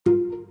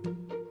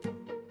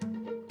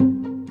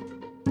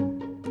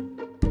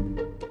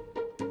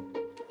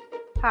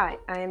Hi,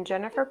 I am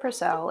Jennifer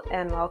Purcell,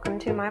 and welcome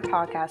to my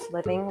podcast,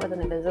 Living with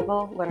an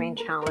Invisible Learning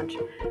Challenge,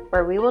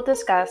 where we will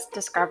discuss,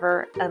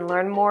 discover, and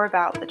learn more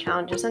about the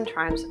challenges and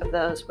triumphs of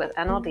those with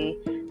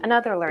NLD and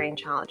other learning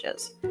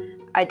challenges.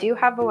 I do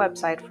have a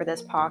website for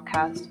this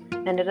podcast,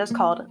 and it is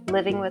called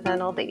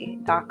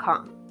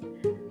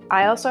livingwithnld.com.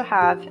 I also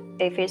have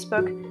a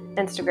Facebook,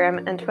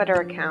 Instagram, and Twitter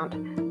account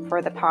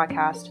for the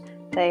podcast.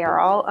 They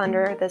are all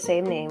under the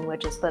same name,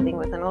 which is Living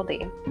with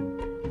NLD.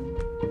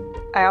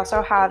 I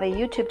also have a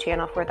YouTube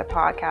channel for the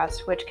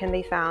podcast, which can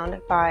be found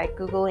by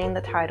Googling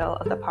the title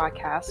of the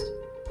podcast,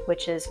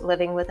 which is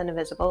Living with an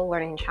Invisible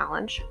Learning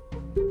Challenge.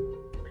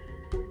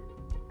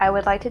 I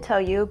would like to tell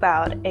you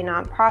about a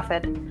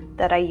nonprofit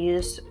that I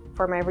use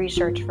for my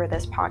research for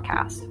this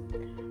podcast.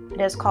 It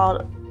is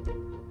called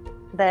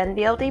the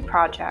NVLD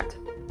Project,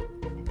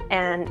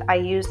 and I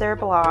use their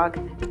blog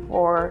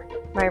for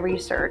my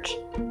research.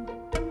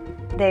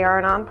 They are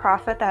a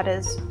nonprofit that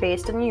is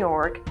based in New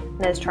York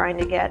and is trying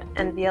to get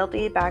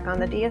NVLD back on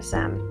the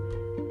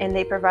DSM, and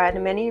they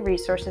provide many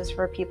resources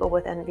for people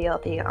with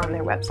NVLD on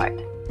their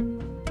website.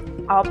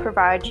 I'll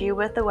provide you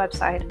with the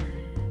website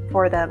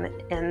for them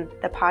in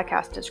the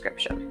podcast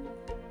description.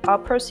 All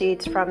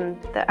proceeds from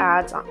the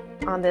ads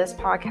on this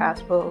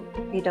podcast will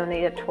be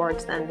donated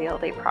towards the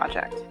NVLD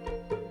project.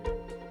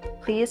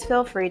 Please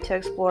feel free to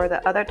explore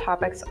the other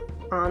topics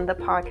on the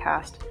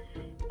podcast,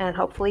 and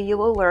hopefully you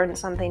will learn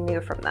something new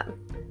from them.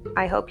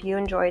 I hope you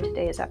enjoy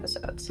today's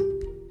episodes.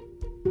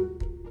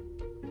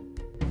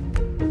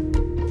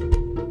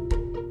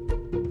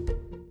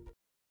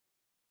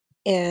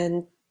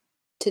 And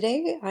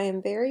today I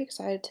am very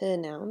excited to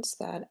announce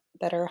that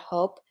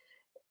BetterHelp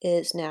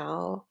is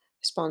now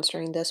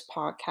sponsoring this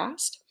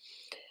podcast.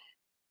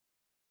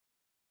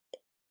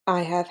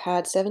 I have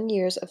had 7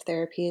 years of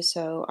therapy,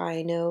 so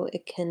I know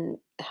it can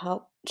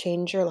help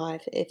change your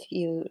life if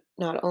you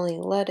not only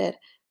let it,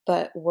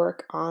 but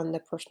work on the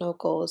personal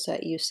goals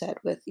that you set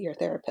with your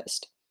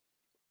therapist.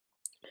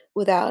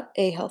 Without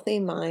a healthy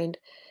mind,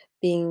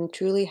 being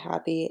truly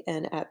happy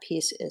and at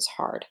peace is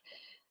hard.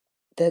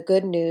 The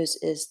good news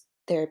is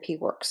therapy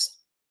works.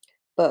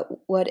 But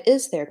what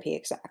is therapy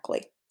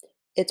exactly?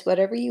 It's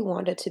whatever you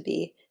want it to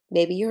be.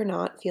 Maybe you're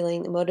not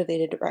feeling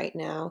motivated right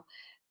now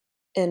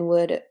and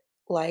would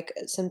like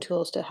some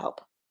tools to help.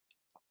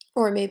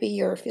 Or maybe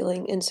you're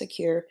feeling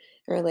insecure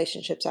in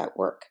relationships at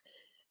work,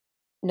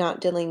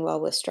 not dealing well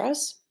with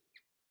stress.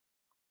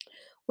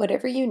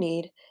 Whatever you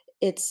need,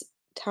 it's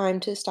time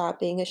to stop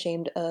being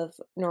ashamed of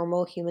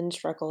normal human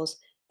struggles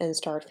and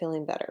start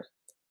feeling better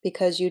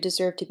because you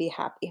deserve to be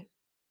happy.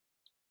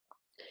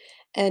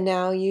 And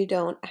now you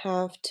don't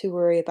have to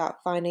worry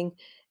about finding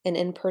an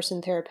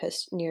in-person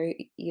therapist near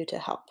you to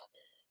help.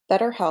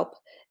 BetterHelp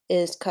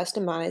is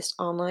customized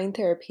online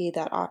therapy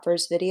that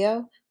offers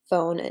video,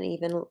 phone, and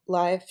even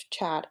live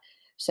chat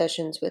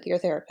sessions with your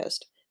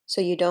therapist, so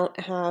you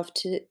don't have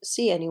to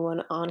see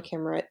anyone on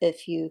camera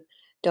if you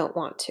don't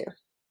want to.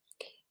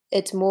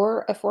 It's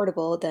more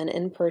affordable than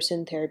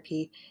in-person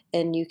therapy,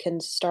 and you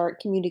can start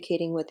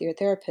communicating with your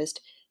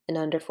therapist in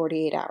under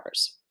 48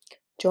 hours.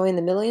 Join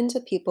the millions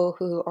of people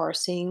who are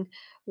seeing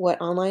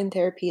what online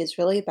therapy is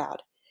really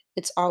about.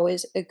 It's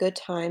always a good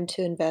time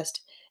to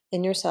invest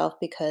in yourself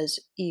because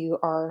you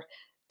are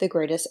the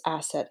greatest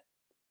asset.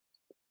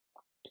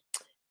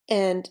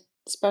 And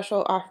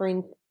special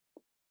offering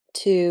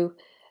to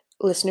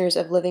listeners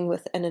of Living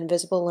with an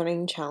Invisible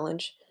Learning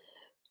Challenge.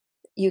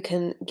 You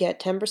can get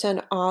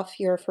 10% off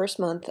your first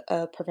month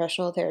of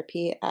professional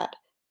therapy at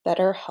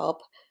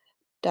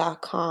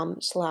betterhelp.com/.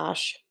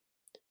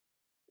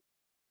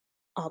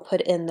 I'll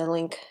put in the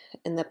link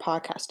in the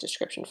podcast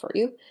description for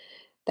you.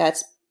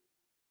 That's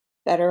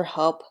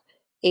BetterHelp,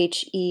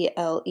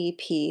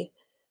 HELEP.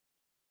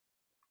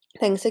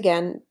 Thanks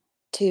again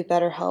to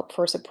BetterHelp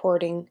for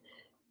sponsoring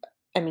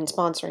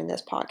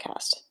this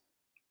podcast.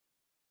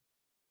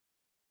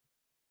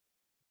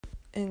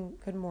 And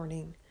good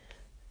morning.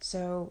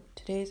 So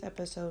today's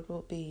episode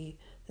will be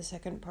the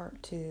second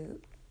part to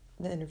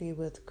the interview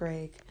with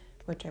Greg,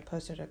 which I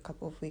posted a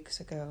couple of weeks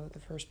ago, the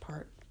first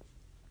part.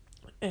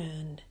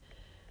 And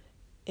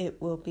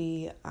it will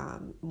be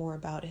more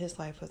about his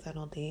life with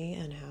NLD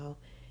and how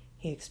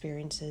he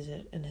experiences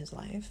it in his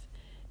life.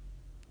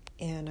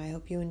 And I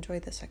hope you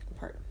enjoy the second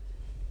part,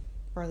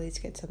 or at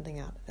least get something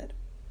out of it.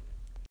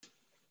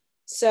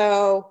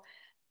 So,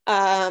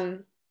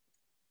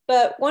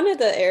 but one of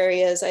the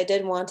areas I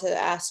did want to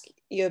ask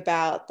you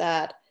about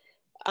that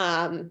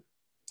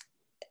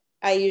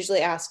I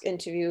usually ask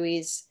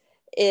interviewees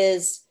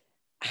is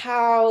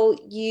how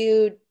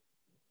you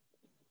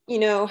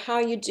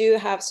do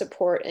have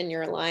support in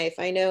your life.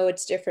 I know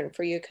it's different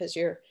for you because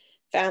your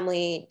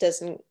family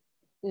doesn't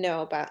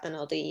know about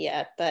NLD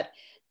yet, but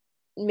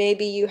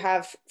maybe you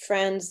have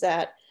friends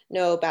that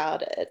know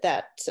about it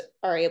that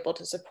are able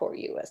to support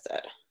you with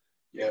it.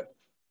 Yep.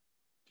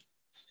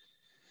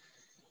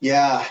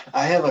 Yeah,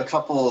 I have a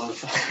couple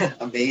of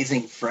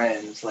amazing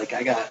friends. Like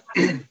I got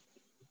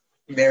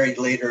married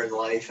later in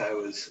life. I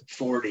was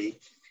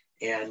 40.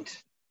 And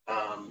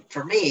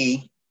for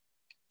me,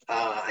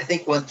 I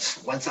think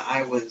once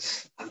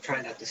I'm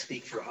trying not to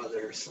speak for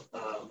others.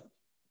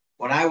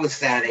 When I was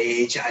that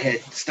age, I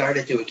had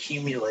started to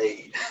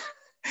accumulate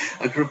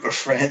a group of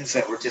friends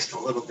that were just a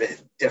little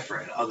bit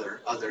different,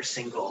 other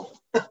single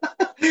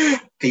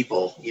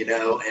people,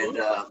 and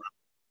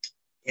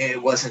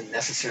it wasn't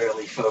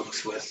necessarily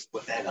folks with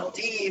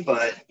NLD,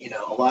 but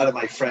a lot of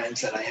my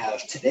friends that I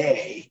have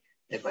today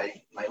in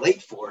my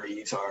late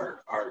 40s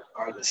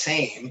are the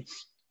same.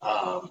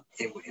 And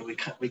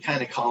we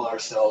kind of call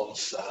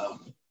ourselves.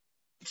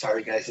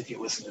 Sorry guys if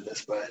you listen to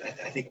this, but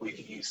I think we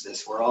can use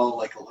this. We're all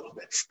like a little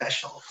bit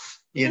special,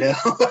 and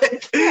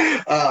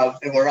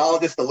we're all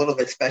just a little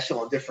bit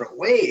special in different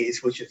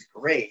ways, which is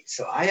great.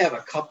 So I have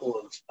a couple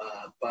of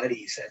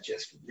buddies that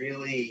just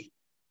really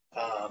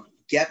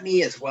get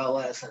me as well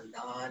as a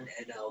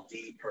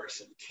non-NLD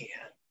person can,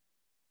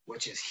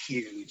 which is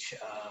huge.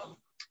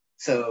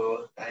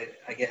 So I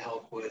get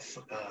help with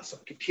some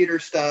computer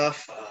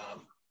stuff,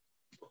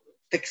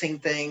 fixing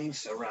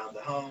things around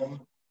the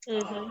home.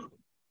 Mm-hmm.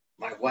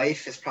 My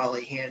wife is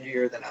probably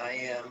handier than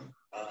I am,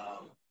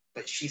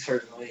 but she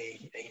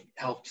certainly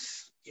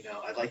helps.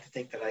 I'd like to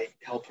think that I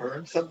help her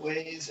in some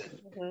ways, and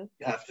Mm-hmm.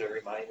 you have to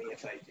remind me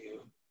if I do,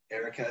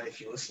 Erica,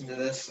 if you listen to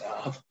this.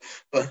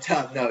 But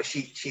no,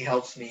 she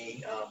helps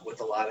me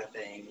with a lot of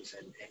things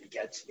and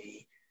gets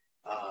me.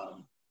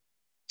 Um,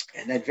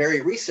 and then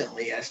very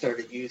recently, I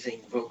started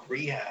using Voc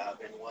Rehab,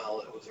 and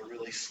while it was a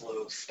really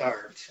slow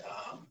start,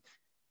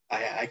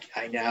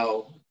 I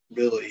now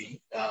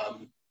really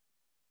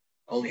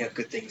only have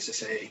good things to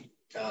say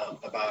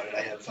about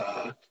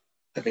it.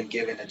 I've been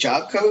given a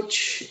job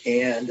coach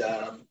and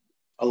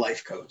a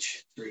life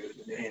coach through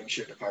the New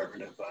Hampshire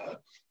Department of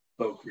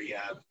Voc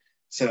Rehab.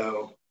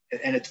 So,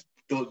 and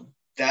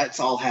that's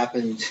all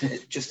happened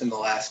just in the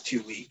last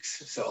 2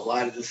 weeks. So a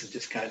lot of this is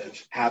just kind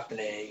of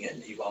happening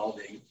and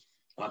evolving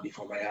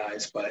before my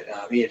eyes. But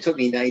it took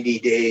me 90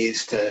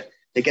 days to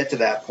get to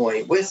that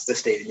point with the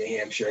state of New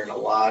Hampshire, and a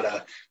lot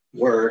of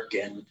work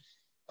and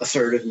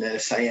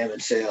assertiveness. I am in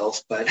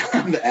sales, but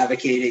I'm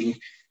advocating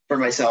for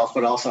myself.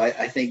 But also,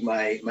 I think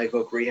my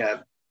Voc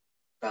Rehab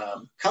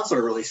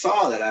counselor really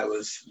saw that I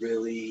was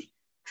really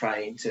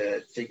trying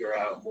to figure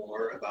out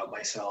more about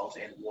myself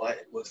and what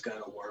was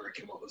going to work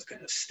and what was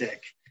going to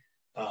stick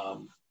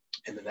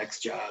in the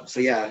next job. So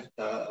yeah,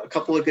 a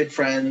couple of good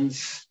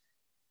friends,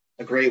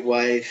 a great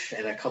wife,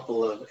 and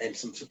and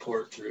some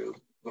support through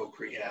Voc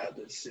Rehab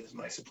is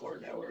my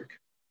support network.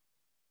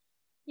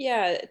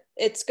 Yeah,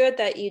 it's good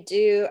that you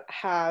do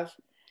have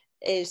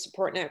a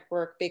support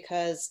network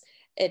because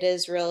it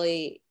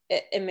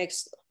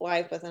makes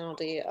life with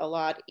NLD a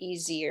lot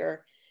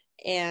easier.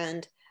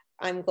 And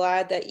I'm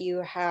glad that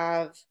you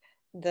have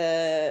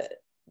the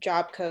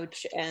job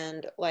coach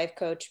and life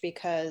coach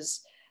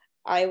because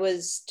I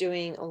was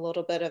doing a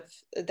little bit of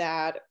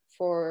that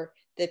for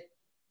the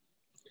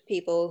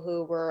people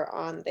who were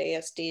on the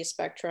ASD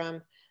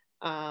spectrum,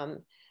 um,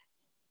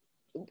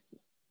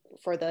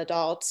 for the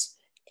adults.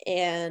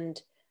 And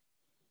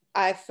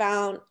I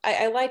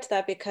liked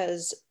that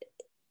because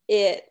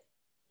it,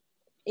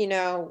 you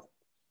know,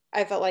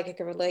 I felt like I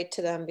could relate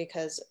to them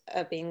because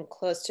of being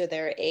close to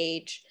their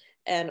age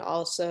and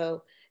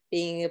also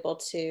being able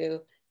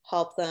to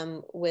help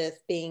them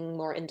with being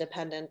more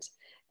independent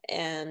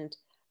and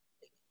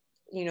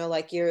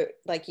like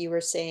you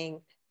were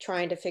saying,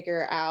 trying to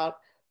figure out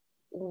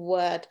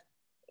what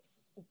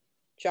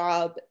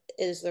job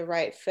is the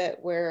right fit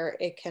where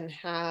it can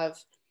have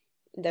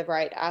the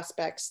right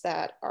aspects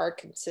that are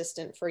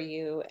consistent for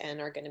you and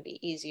are going to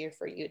be easier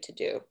for you to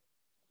do.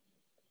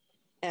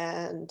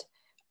 And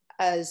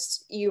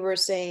as you were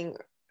saying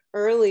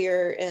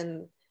earlier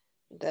in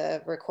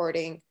the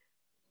recording,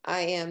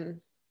 I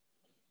am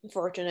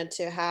fortunate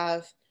to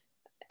have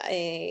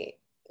a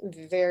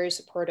very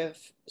supportive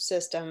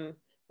system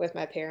with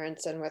my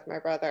parents and with my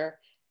brother,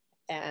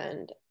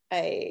 and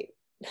I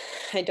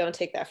I don't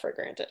take that for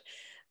granted.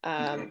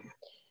 Um,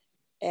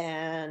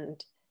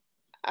 and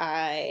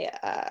I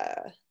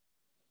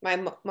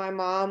my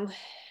mom,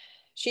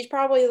 she's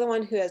probably the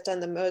one who has done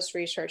the most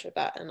research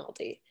about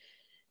NLD,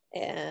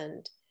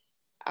 and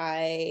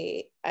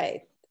I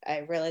I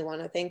really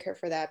want to thank her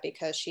for that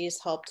because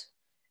she's helped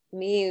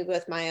me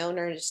with my own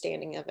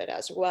understanding of it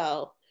as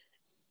well,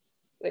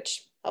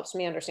 which helps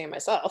me understand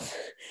myself,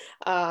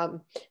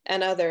 and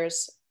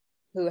others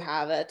who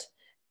have it.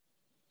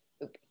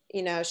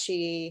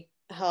 She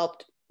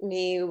helped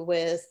me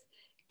with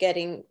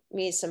getting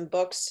me some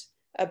books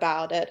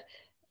about it.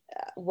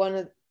 One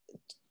of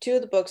two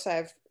of the books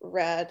I've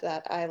read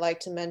that I like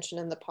to mention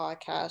in the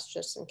podcast,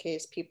 just in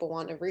case people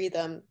want to read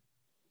them,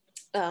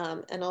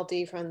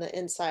 NLD from the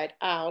Inside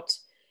Out.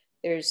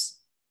 There's,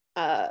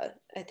 I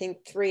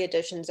think, 3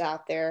 editions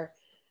out there.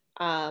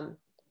 The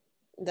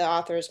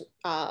author's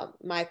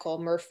Michael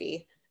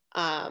Murphy.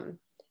 Um,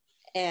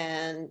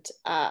 and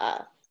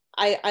I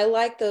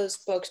like those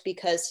books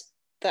because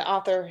the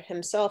author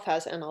himself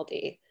has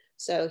NLD.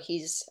 So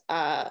he's,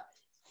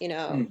 you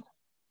know, Mm.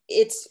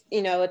 it's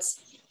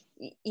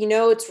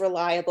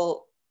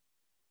reliable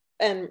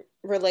and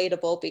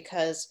relatable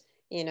because,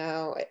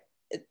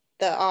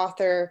 the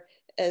author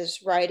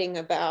is writing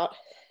about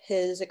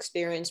his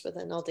experience with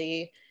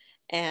NLD,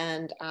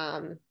 and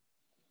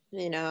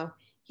you know,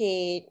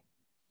 he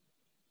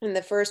in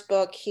the first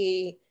book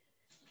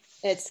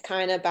it's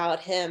kind of about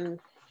him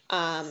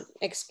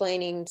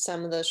explaining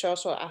some of the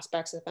social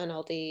aspects of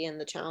NLD and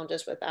the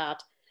challenges with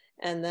that.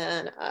 And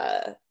then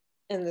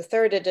in the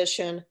third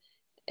edition,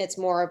 it's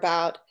more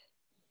about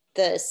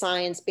the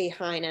science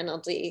behind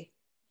NLD.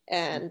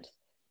 And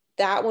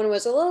that one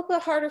was a little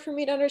bit harder for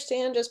me to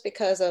understand just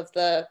because of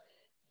the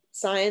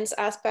science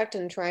aspect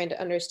and trying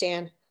to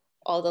understand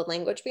all the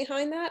language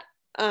behind that.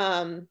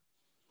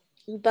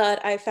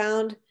 But I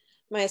found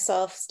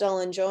myself still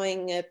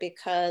enjoying it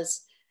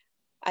because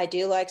I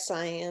do like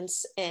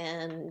science,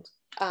 and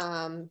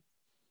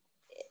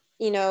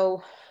you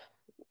know,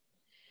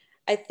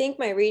 I think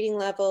my reading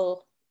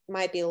level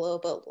might be a little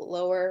bit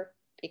lower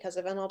because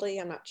of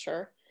NLD. I'm not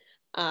sure,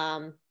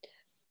 um,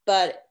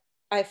 but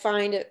I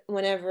find it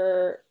when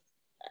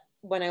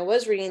I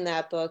was reading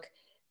that book,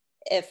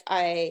 if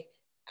I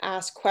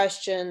ask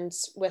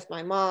questions with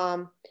my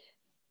mom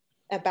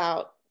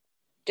about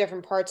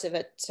different parts of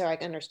it so I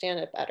can understand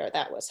it better,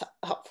 that was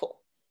helpful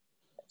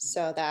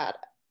so that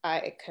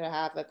I could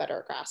have a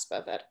better grasp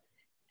of it.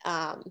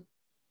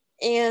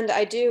 And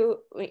I do,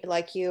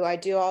 like you, I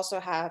do also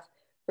have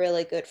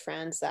really good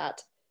friends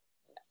that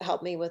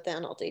help me with the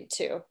NLD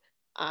too.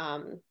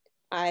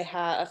 I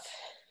have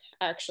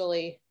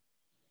actually,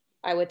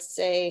 I would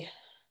say,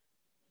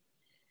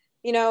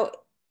 you know,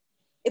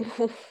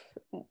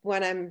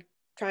 when I'm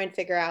trying to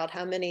figure out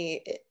how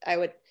many I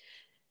would,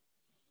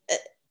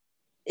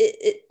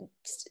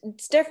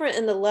 it's different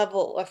in the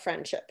level of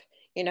friendship,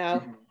 you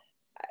know. Mm-hmm.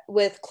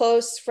 With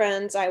close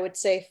friends, I would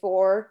say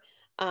four.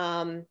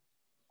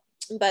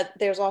 But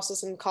there's also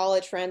some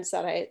college friends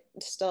that I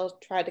still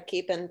try to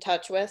keep in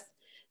touch with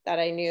that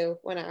I knew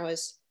when I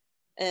was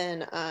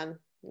in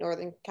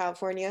Northern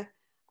California.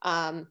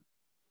 Um,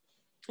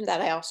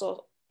 that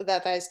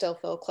I still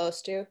feel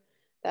close to,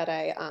 that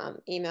I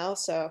email.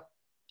 So,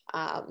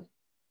 um,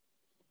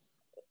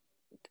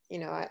 you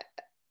know,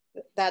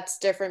 that's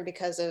different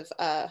because of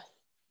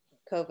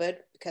COVID,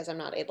 because I'm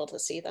not able to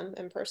see them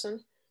in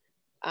person.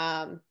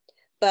 Um,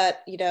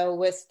 but you know,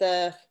 with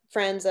the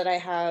friends that I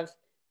have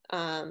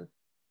um,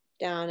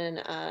 down in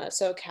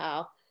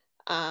SoCal,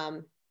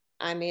 um,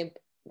 I'm able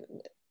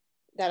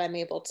I'm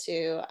able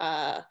to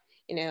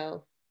you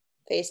know,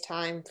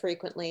 FaceTime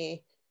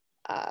frequently,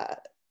 uh,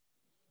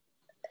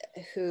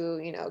 who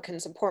you know can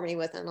support me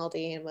with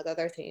NLD and with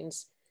other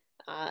things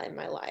in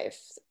my life.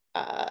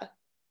 Uh,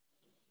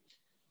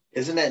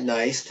 Isn't it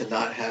nice to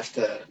not have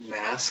to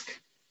mask?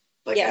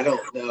 Like, I yes,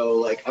 don't know.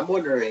 Like, I'm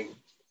wondering.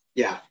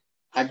 Yeah,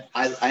 I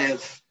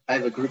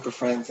have a group of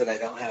friends that I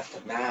don't have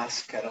to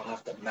mask. I don't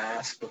have to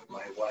mask with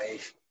my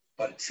wife,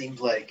 but it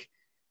seems like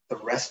the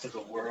rest of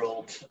the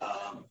world,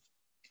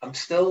 I'm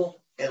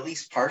still at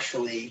least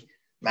partially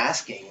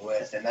masking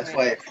with, and that's right.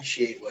 why I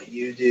appreciate what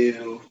you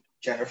do,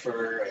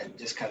 Jennifer, and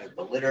just kind of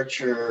the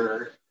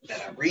literature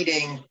that I'm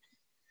reading.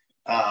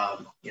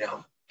 You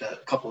know, the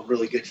couple of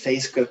really good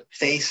Facebook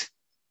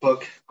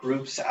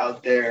groups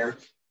out there.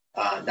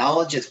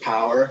 Knowledge is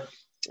power,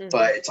 Mm-hmm.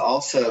 but it's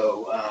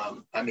also,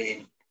 I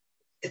mean,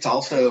 it's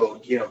also,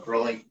 you know,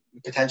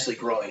 potentially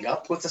growing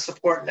up with a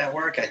support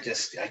network. I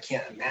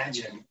can't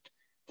imagine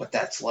what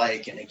that's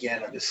like. And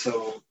again, I'm just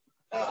so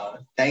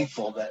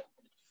thankful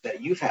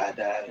that you've had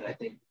that, and I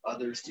think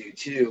others do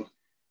too.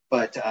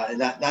 But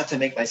not to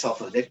make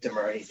myself a victim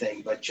or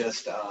anything, but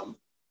just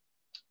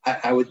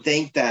I would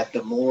think that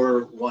the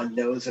more one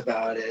knows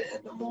about it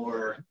and the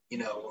more, you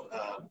know,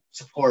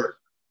 support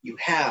you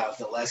have,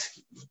 the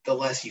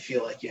less you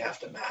feel like you have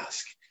to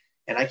mask.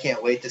 And I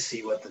can't wait to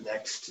see what the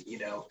next, you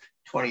know,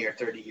 20 or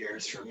 30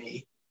 years for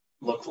me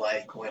look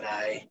like when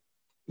I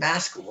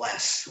mask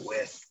less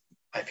with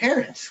my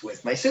parents,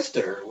 with my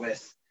sister,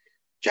 with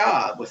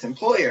job, with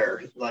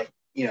employer. Like,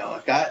 you know,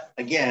 I've got,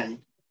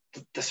 again,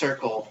 the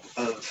circle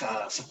of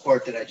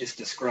support that I just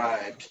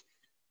described,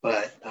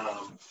 but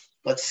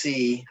let's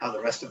see how the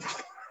rest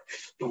of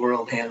the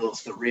world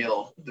handles the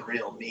real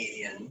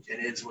me, and it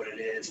is what it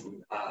is,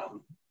 and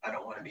I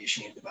don't want to be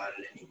ashamed about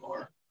it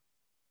anymore.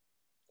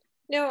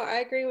 No, I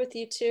agree with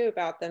you too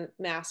about the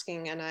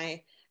masking, and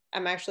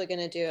I'm actually going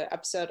to do an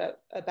episode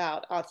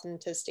about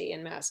authenticity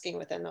and masking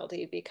with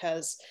NLD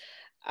because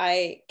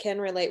I can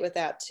relate with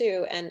that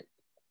too, and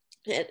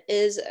it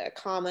is a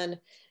common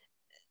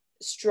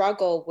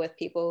struggle with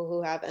people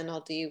who have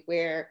NLD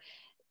where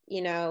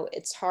you know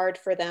it's hard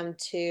for them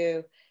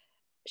to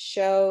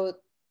show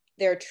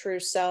their true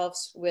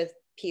selves with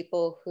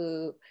people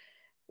who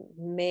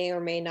may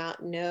or may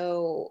not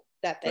know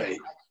that they have Right.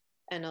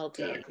 NLD,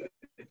 Exactly.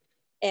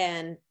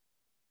 and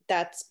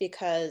that's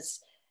because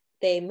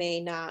they may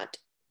not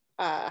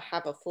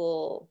have a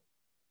full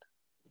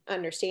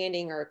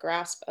understanding or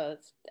grasp of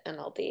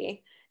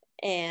NLD,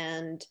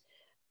 and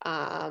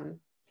um,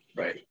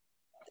 Right.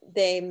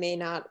 they may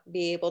not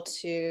be able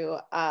to,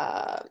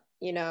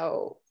 you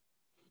know,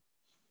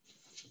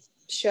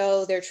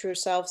 show their true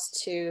selves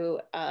to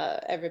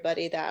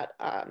everybody that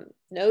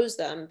knows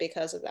them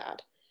because of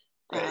that.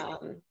 Right.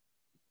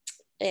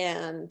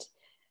 And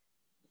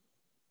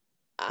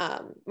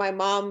my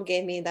mom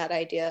gave me that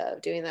idea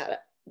of doing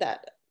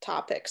that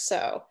topic.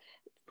 So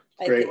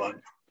I Great think,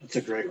 one. It's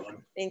a great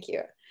one. thank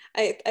you.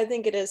 I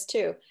think it is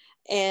too.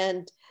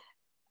 And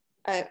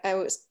I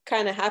was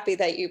kind of happy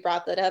that you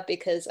brought that up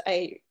because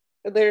I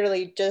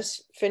literally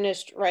just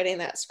finished writing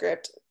that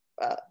script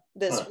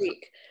this Huh.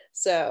 week.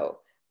 So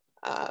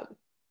um,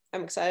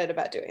 I'm excited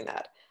about doing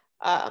that.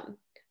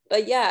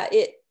 But yeah,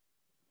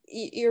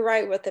 you're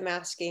right with the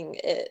masking.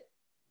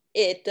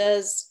 It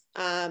does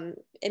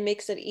it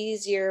makes it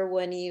easier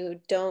when you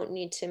don't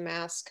need to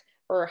mask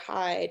or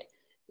hide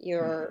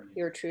Mhm.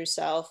 your true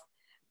self,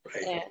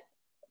 Right.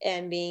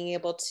 and being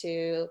able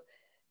to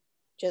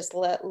just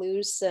let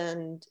loose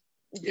and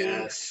be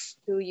Yes.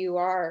 who you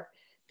are,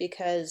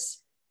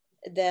 because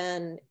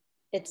then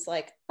it's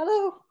like,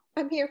 hello,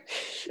 I'm here.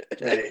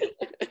 Right.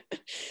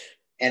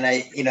 And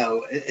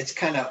it's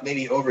kind of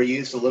maybe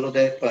overused a little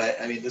bit, but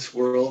I mean, this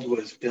world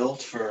was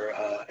built for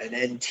an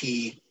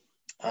NT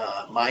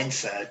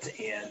mindset,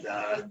 and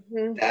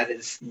Mhm. that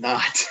is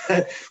not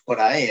what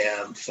I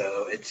am.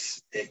 So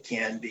it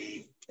can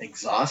be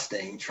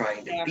exhausting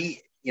trying to Yeah,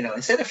 be,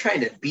 instead of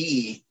trying to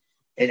be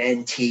an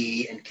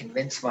NT and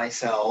convince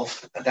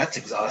myself that that's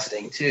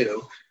exhausting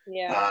too.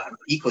 yeah, I'm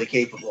equally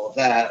capable of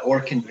that,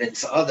 or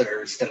convince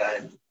others that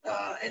I'm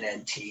an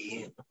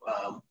NT.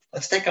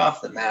 Let's take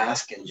off the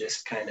mask and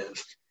just kind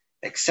of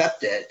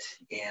accept it.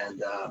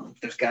 And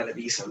there's got to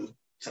be some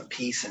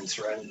peace and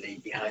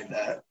serenity behind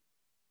that.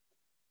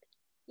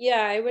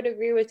 yeah, I would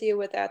agree with you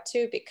with that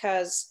too,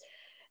 because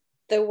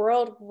the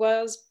world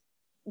was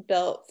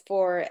built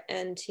for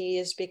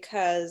NTs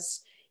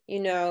because, you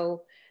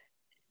know,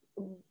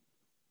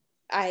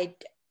 I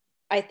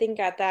I think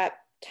at that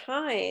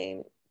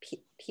time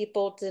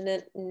people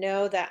didn't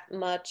know that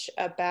much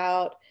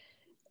about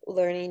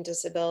learning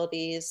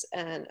disabilities,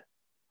 and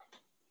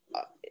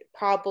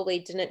probably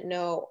didn't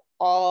know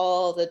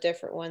all the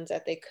different ones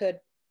that they could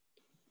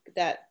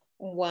that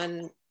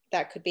one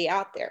that could be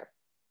out there,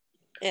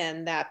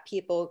 and that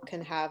people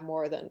can have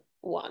more than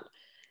one,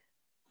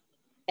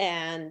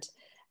 and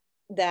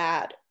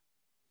that,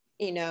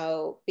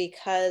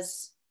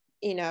 because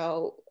you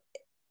know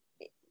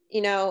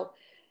you know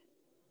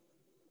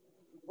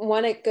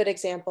one good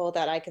example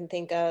that I can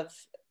think of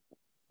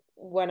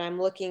when I'm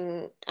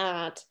looking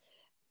at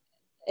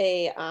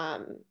a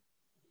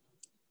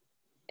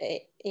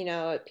a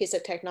piece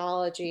of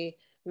technology,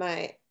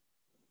 my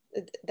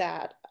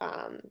that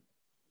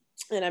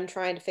and I'm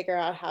trying to figure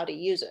out how to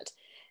use it.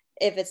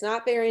 If it's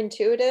not very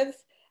intuitive,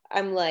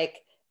 I'm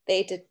like,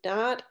 they did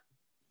not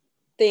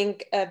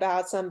think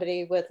about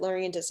somebody with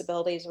learning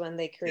disabilities when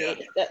they Yeah,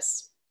 created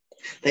this.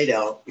 they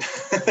don't.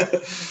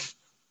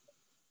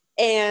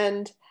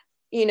 And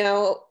you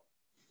know,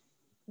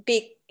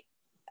 be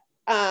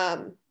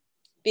um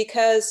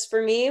because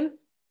for me,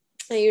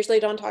 I usually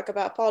don't talk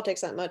about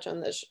politics that much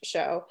on this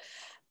show,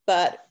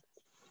 but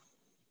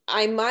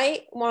I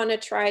might want to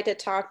try to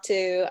talk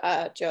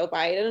to Joe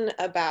Biden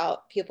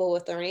about people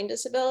with learning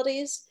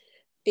disabilities,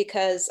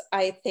 because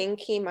I think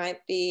he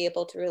might be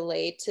able to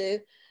relate to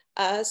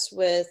us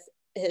with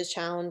his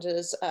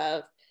challenges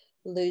of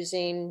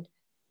losing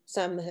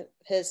some of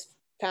his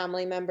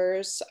family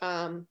members,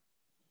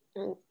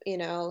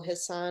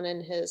 his son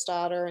and his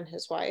daughter and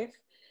his wife,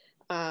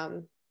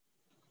 um,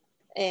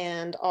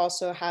 and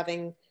also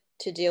having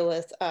to deal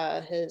with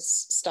his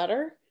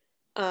stutter,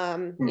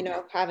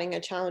 having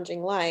a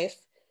challenging life.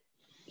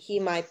 He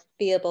might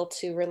be able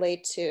to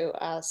relate to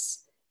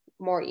us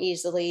more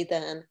easily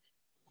than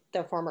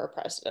the former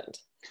president.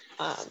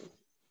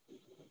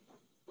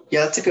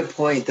 Yeah, that's a good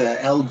point.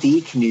 The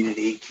LD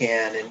community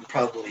can and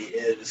probably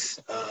is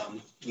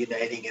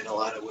uniting in a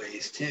lot of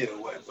ways too.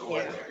 Yeah.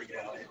 Whether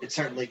it's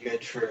certainly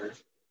good for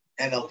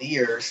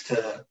NLDers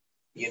to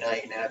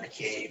unite and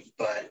advocate,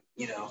 but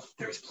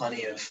there's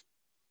plenty of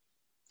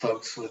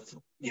folks with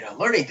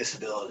learning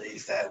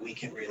disabilities that we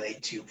can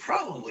relate to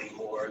probably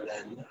more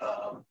than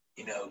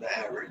the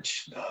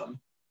average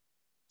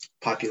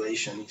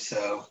population.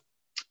 So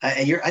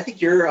I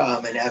think you're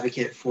an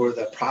advocate for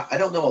I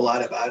don't know a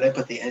lot about it,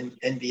 but the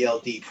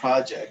NVLD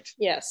project,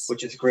 Yes.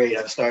 which is great.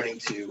 I'm starting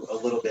to a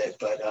little bit,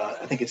 but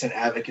I think it's an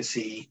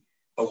advocacy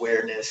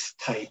awareness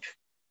type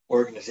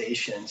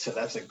organization. So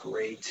that's a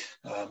great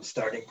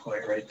starting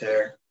point right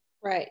there.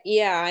 Right.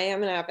 Yeah, I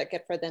am an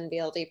advocate for the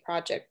NVLD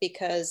project,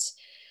 because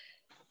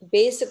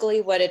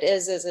basically what it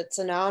is it's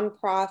a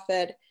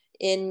nonprofit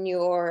in New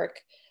York,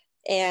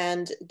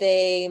 and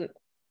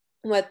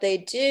what they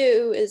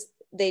do is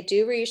they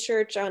do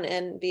research on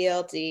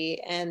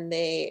NVLD, and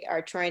they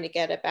are trying to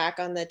get it back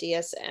on the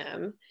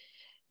DSM,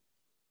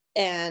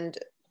 and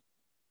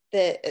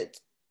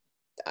it's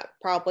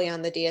probably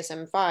on the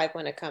DSM-5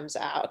 when it comes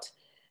out.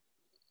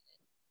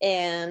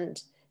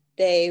 And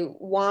they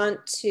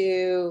want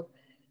to,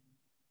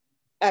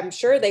 I'm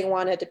sure they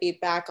wanted to be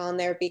back on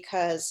there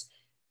because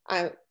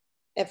I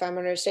if I'm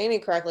understanding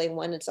correctly,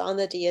 when it's on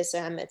the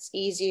DSM, it's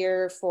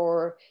easier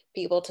for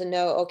people to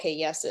know, okay,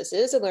 yes, this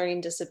is a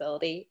learning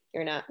disability.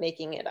 You're not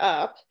making it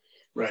up.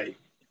 Right.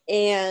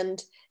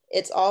 And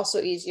it's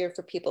also easier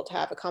for people to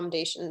have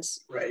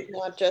accommodations, Right.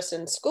 not just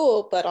in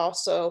school, but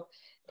also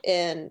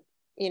in,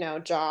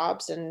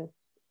 jobs and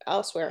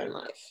elsewhere in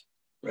life.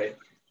 Right.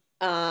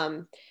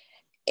 Um,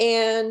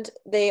 and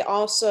they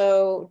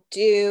also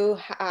do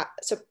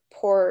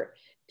support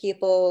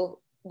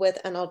people with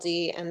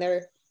NLD and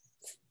their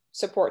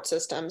support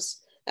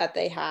systems that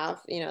they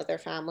have, their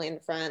family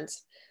and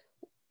friends,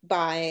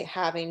 by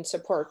having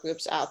support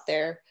groups out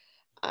there.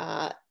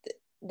 Uh,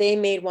 they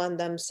made one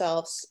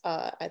themselves,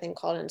 I think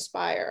called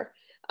Inspire.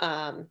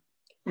 Um,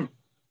 Hmm.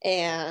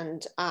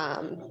 and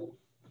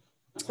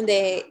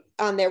they,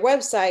 on their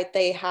website,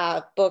 they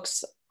have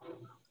books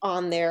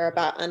on there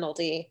about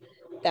NLD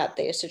that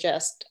they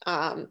suggest.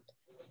 And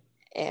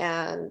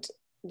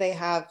they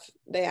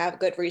have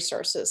good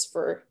resources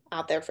for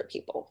out there for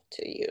people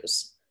to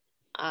use.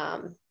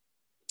 And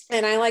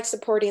I like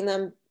supporting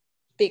them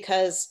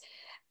because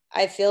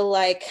I feel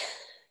like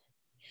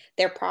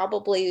they're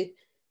probably,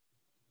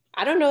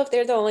 I don't know if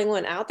they're the only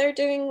one out there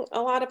doing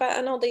a lot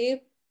about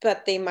NLD,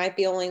 but they might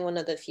be only one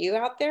of the few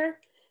out there.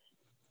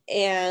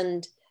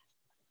 And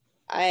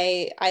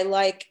I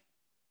like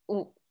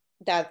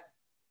that,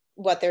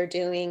 what they're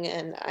doing,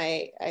 and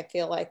I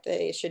feel like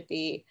they should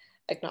be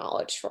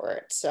acknowledged for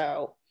it.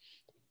 So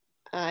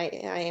I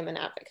am an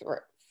advocate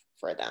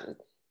for them.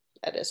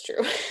 That is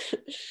true.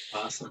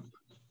 Awesome.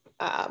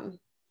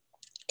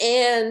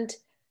 And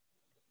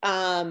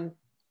um,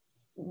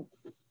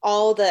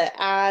 all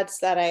the ads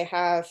that I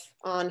have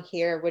on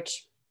here,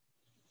 which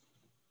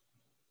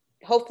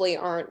hopefully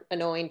aren't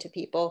annoying to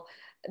people,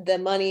 the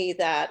money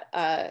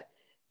that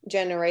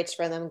generates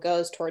for them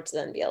goes towards the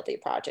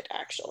NBLD project,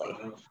 actually.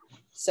 Wow.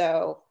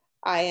 So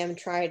I am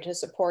trying to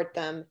support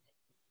them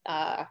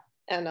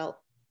in a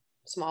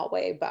small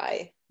way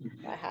by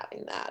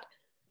having that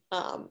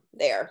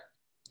there.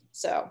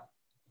 So,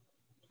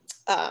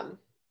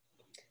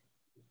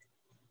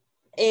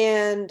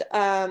 and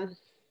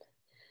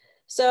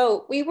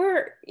so we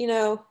were,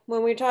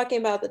 when we were talking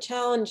about the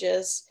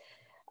challenges,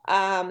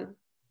 um,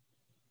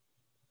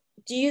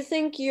 do you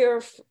think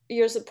your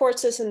support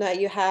system that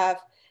you have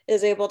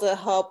is able to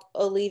help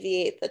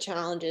alleviate the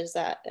challenges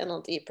that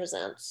NLD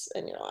presents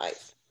in your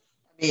life?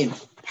 I mean,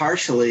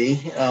 partially,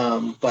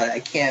 but I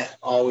can't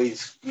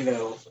always,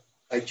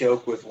 I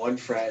joke with one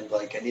friend,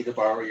 like, I need to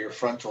borrow your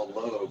frontal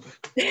lobe,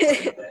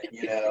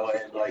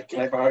 and like,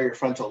 can I borrow your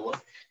frontal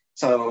lobe?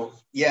 So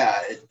yeah,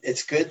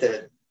 it's good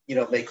to,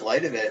 make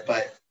light of it,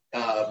 but,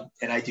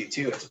 and I do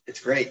too,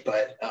 it's great,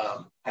 but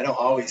I don't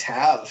always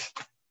have,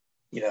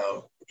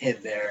 him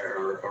there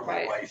or my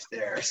Right. wife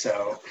there.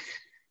 So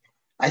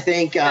I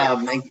think,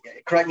 and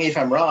correct me if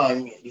I'm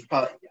wrong,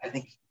 I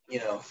think,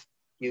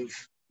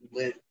 you've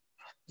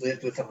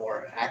lived with a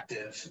more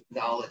active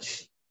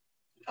knowledge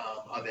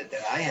of it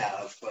than I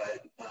have,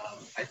 but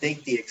I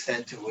think the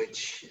extent to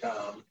which,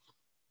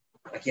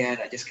 again,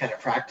 I just kind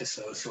of practice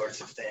those sorts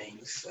of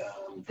things,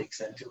 the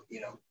extent to,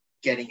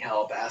 getting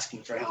help,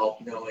 asking for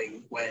help,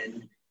 knowing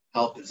when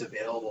help is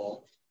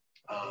available,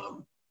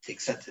 to the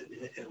extent that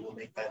it will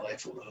make my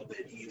life a little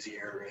bit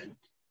easier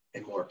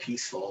and more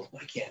peaceful.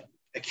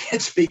 I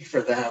can't speak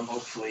for them,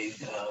 hopefully.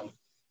 I'm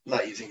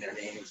not using their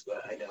names,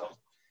 but I know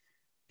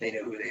they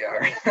know who they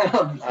are.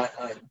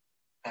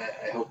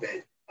 I hope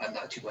I'm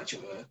not too much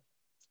of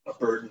a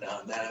burden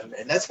on them.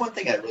 And that's one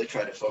thing I really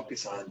try to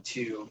focus on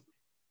too.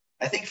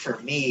 I think for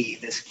me,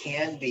 this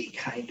can be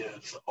kind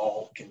of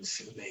all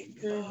consuming,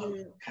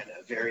 kind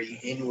of very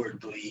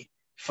inwardly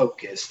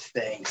focused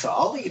thing. So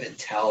I'll even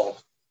tell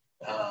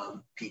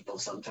people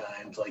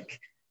sometimes, like,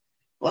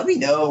 let me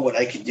know what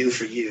I can do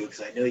for you,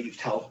 because I know you've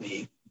helped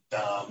me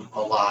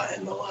a lot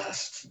in the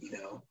last,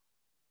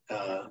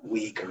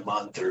 week or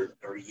month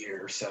or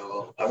year.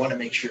 So I want to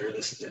make sure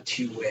this is a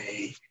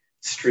two-way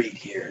street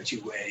here,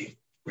 two-way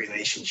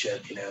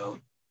relationship,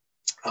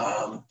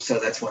 So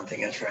that's one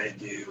thing I try to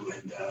do.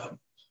 And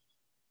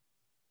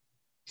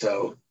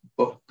so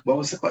what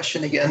was the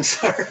question again?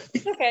 Sorry.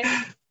 Okay.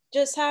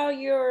 Just how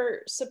your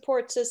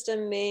support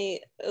system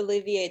may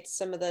alleviate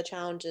some of the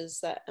challenges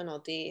that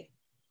NLD.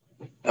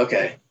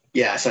 Okay.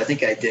 Yeah. So I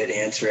think I did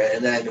answer it.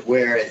 And then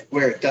where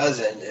it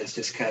doesn't is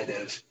just kind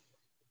of,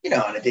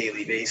 on a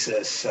daily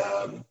basis,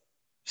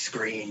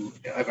 screen.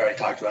 I've already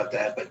talked about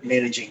that, but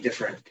managing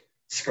different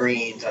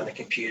screens on the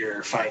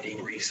computer,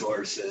 finding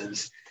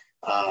resources.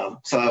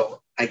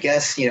 So I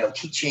guess,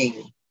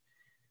 teaching,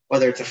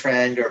 whether it's a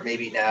friend or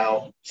maybe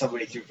now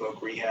somebody through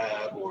Voc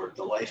Rehab or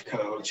the life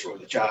coach or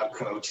the job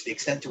coach, the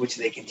extent to which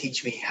they can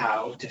teach me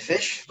how to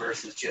fish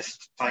versus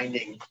just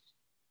finding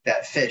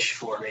that fish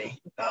for me.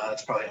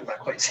 It's probably, I'm not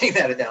quite saying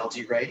that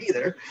analogy right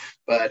either,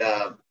 but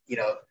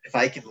if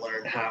I can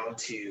learn how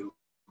to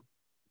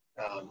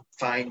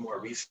find more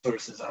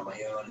resources on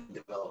my own and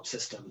develop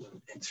systems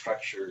and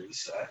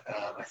structures,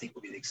 I think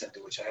will be the extent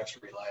to which I have to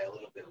rely a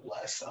little bit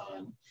less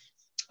on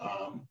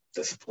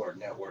the support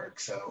network.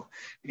 So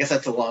I guess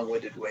that's a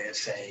long-winded way of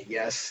saying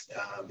yes,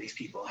 these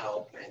people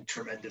help and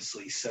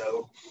tremendously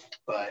so,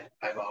 but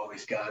I've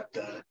always got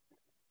the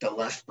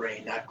left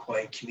brain not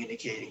quite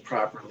communicating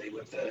properly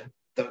with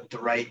the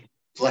right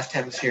left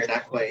hemisphere,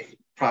 not quite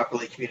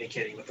properly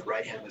communicating with the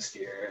right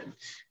hemisphere. And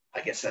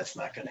I guess that's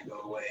not going to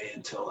go away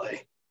until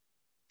I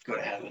go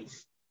to heaven.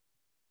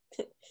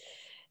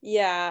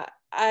 Yeah,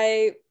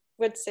 I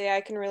would say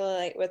I can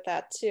relate with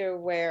that too,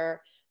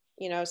 where,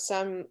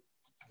 some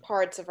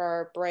parts of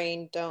our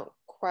brain don't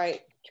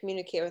quite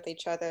communicate with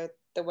each other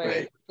the way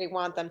Right, we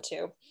want them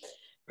to.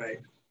 right.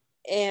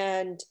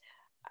 And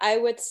I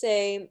would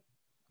say,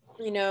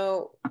 you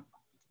know,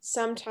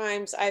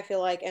 sometimes I feel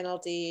like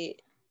NLD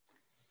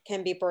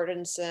can be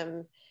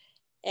burdensome,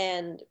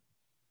 and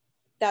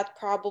that's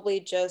probably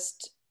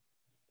just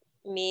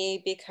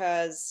me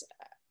because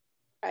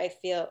I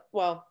feel,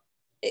 well,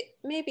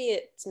 maybe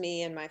it's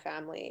me and my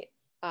family.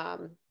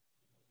 Um,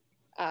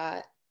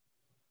 uh,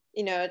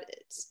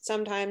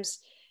 sometimes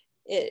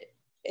it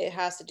it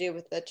has to do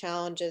with the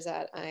challenges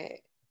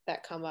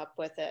that come up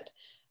with it,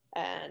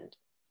 and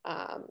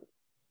um,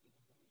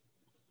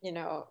 you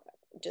know,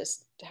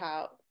 just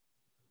how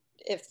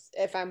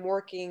if I'm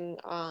working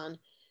on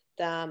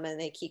them and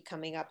they keep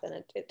coming up,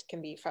 then it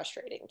can be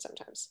frustrating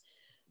sometimes.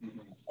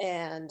 Mm-hmm.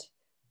 And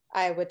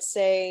I would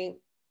say,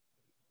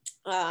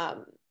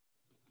 um,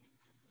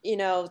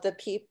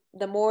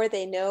 the more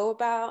they know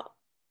about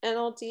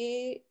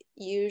NLD,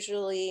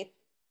 usually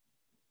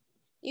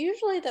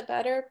the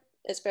better,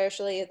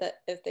 especially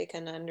that if they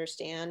can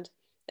understand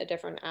the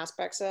different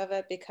aspects of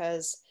it,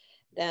 because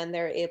then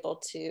they're able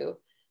to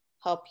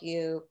help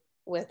you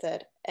with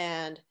it.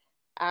 And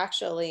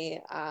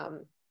actually,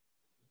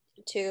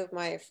 two of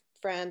my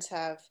friends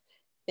have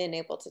been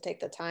able to take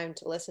the time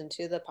to listen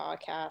to the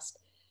podcast,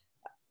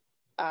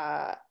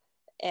 uh,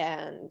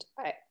 and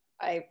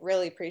I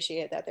really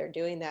appreciate that they're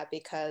doing that,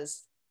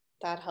 because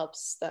that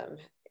helps them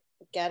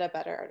get a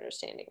better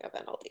understanding of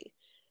NLD.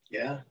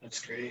 Yeah,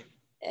 that's great.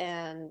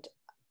 And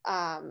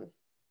um,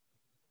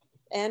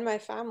 and my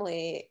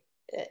family,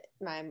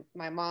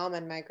 my mom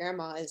and my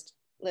grandma is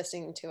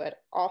listening to it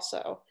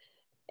also,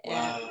 and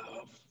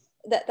Wow.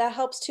 that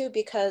helps too,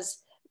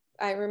 because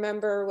I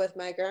remember with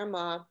my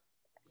grandma,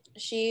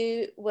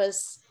 she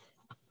was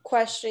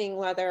questioning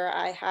whether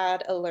I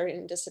had a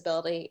learning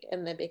disability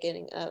in the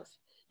beginning of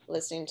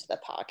listening to the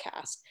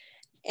podcast.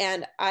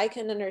 And I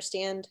can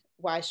understand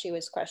why she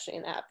was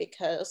questioning that,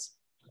 because,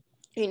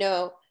 you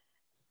know,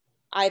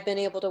 I've been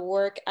able to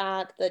work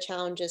at the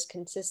challenges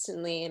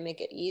consistently and make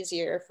it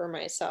easier for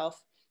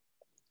myself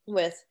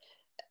with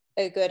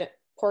a good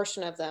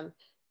portion of them.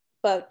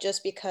 But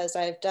just because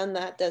I've done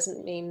that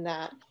doesn't mean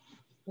that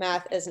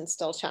math isn't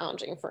still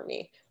challenging for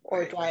me, or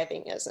Right.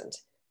 driving isn't.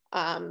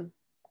 Um,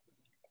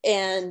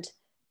 and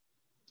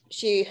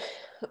she,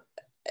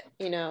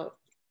 you know,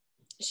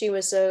 she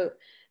was so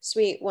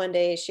sweet. One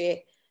day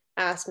she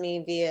asked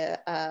me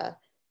via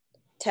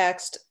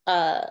text,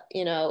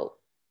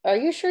 are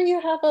you sure you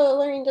have a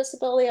learning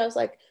disability? I was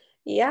like,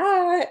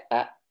 yeah,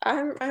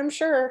 I'm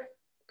sure,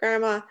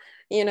 Grandma.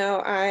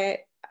 I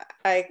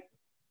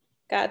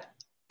got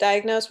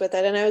diagnosed with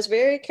it, and I was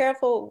very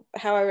careful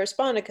how I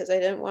responded, because I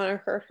didn't want to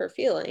hurt her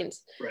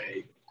feelings.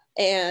 Right.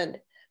 And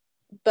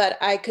but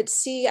I could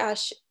see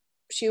as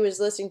she was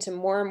listening to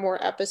more and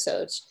more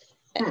episodes,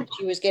 Hmm.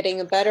 she was getting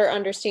a better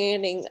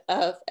understanding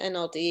of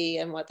NLD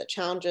and what the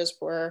challenges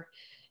were,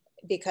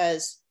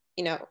 because,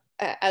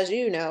 as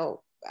you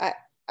know,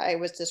 I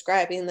was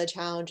describing the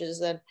challenges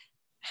and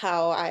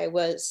how I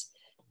was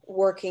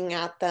working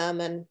at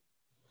them, and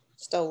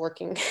still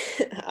working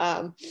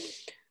um,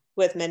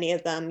 with many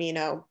of them,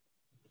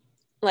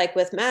 like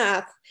with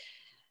math.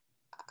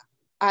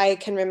 I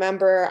can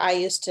remember I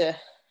used to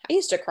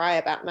cry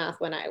about math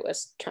when I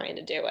was trying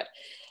to do it.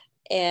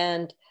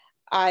 And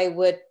I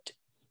would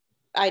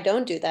I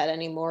don't do that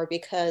anymore,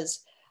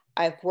 because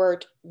I've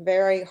worked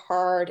very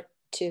hard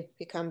to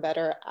become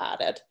better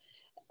at it.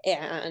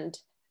 And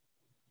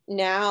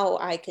now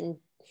I can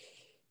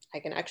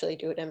actually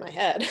do it in my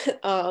head.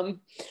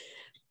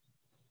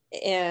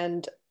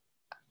 And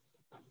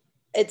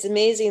it's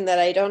amazing that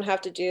I don't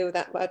have to do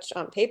that much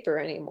on paper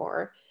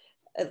anymore,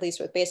 at least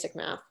with basic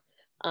math.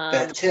 Um,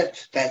 That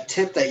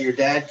tip that your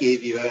dad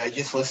gave you, I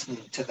just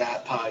listened to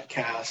that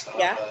podcast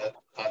yeah,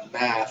 on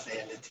math,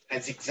 and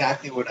it's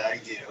exactly what I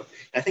do.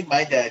 I think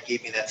my dad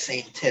gave me that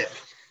same tip.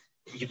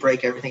 You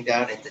break everything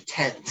down into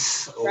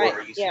tenths, right.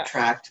 or you Yeah.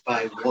 subtract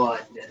by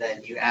one, and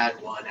then you add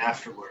one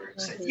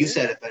afterwards. And you Hmm.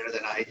 said it better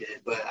than I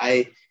did, but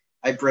I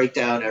break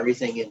down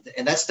everything,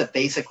 and that's the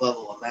basic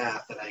level of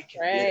math that I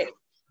can do. Right.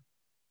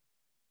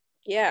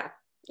 Yeah.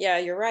 Yeah,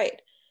 you're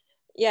right.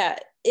 Yeah,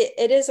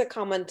 it is a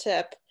common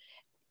tip,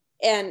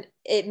 and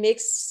it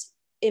makes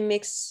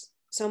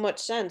so much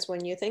sense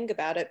when you think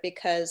about it,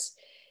 because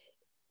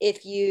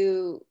if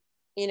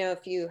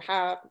if you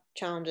have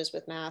challenges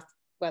with math,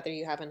 whether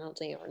you have an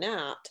LD or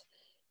not,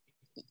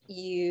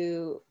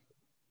 you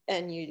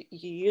you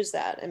use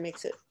that, it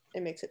makes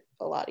it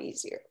a lot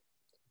easier.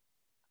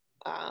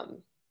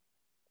 um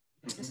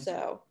Hmm.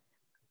 So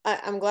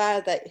I'm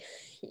glad that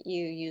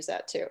you use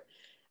that too.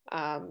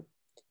 Um,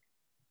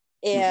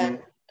 and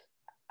Hmm.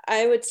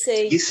 I would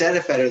say, You said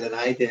it better than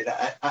I did.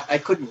 I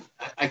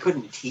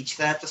couldn't teach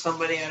that to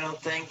somebody. I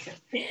don't think, and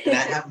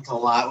that happens a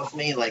lot with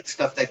me. Like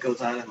stuff that goes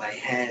on in my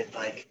head.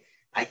 Like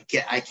I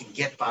can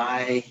get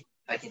by.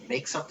 I can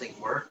make something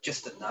work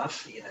just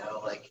enough.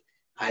 Like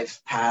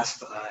I've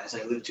passed, as I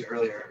alluded to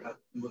earlier,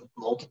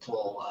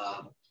 multiple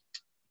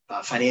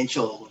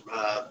financial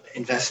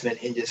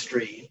investment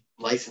industry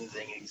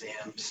licensing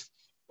exams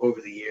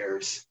over the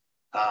years.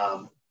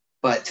 Um,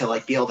 but to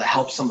like be able to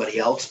help somebody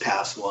else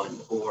pass one,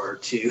 or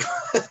to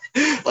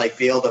like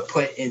be able to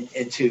put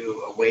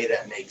into a way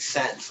that makes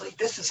sense, like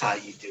this is how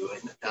you do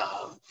it,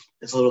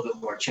 it's a little bit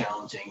more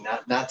challenging.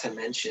 Not to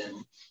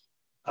mention,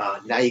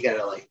 now you got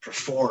to like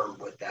perform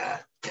with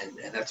that, and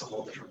that's a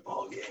whole different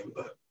ball game.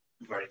 But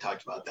we've already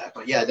talked about that.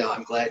 But yeah, no,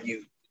 I'm glad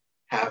you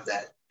have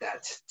that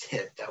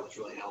tip. That was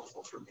really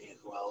helpful for me as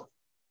well.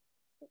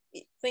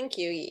 thank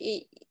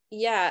you.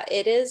 Yeah,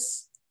 it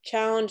is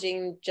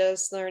challenging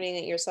just learning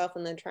it yourself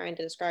and then trying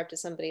to describe to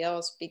somebody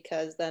else,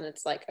 because then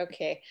it's like,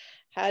 okay,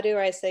 how do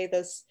I say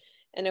this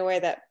in a way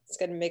that's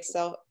going to make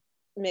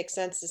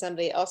sense to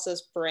somebody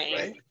else's Right,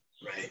 brain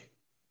right.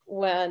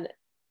 when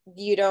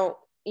you don't,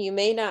 you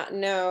may not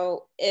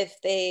know if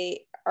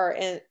they are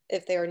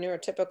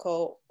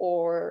neurotypical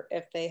or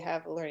if they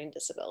have a learning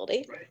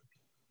disability, Right.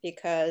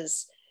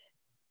 because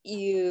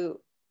you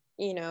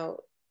you know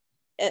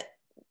it,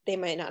 they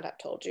might not have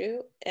told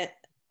you,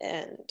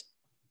 and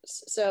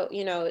so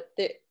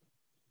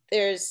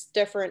there's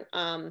different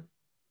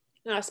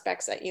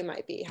aspects that you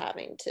might be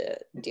having to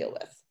deal Mhm.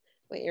 with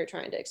when you're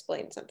trying to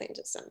explain something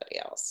to somebody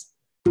else.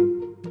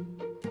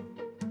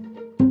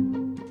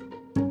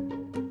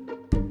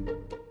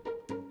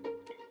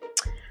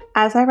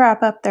 As I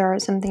wrap up, there are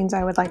some things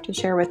I would like to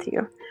share with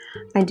you.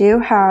 I do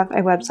have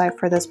a website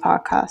for this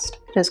podcast.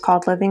 It is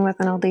called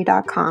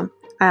livingwithnld.com.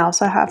 I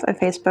also have a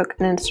Facebook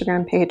and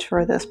Instagram page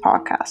for this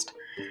podcast.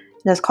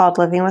 It is called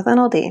Living with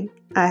NLD.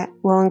 I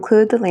will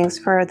include the links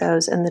for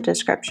those in the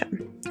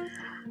description.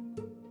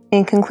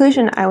 In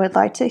conclusion, I would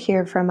like to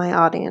hear from my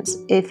audience.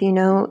 If you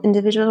know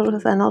individuals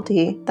with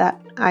NLD that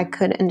I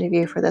could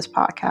interview for this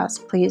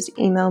podcast, please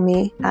email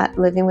me at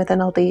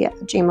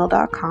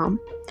livingwithnld@gmail.com.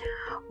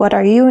 What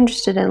are you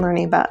interested in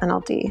learning about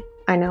NLD?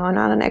 I know I'm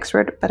not an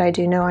expert, but I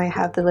do know I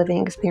have the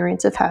living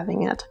experience of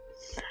having it.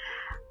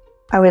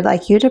 I would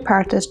like you to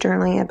practice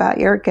journaling about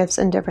your gifts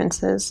and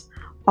differences.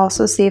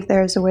 Also, see if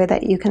there is a way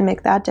that you can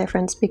make that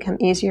difference become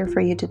easier for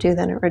you to do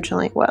than it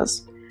originally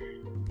was.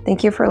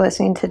 Thank you for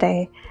listening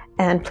today,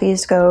 and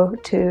please go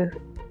to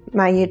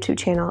my YouTube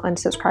channel and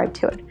subscribe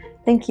to it.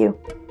 Thank you.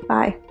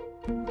 Bye.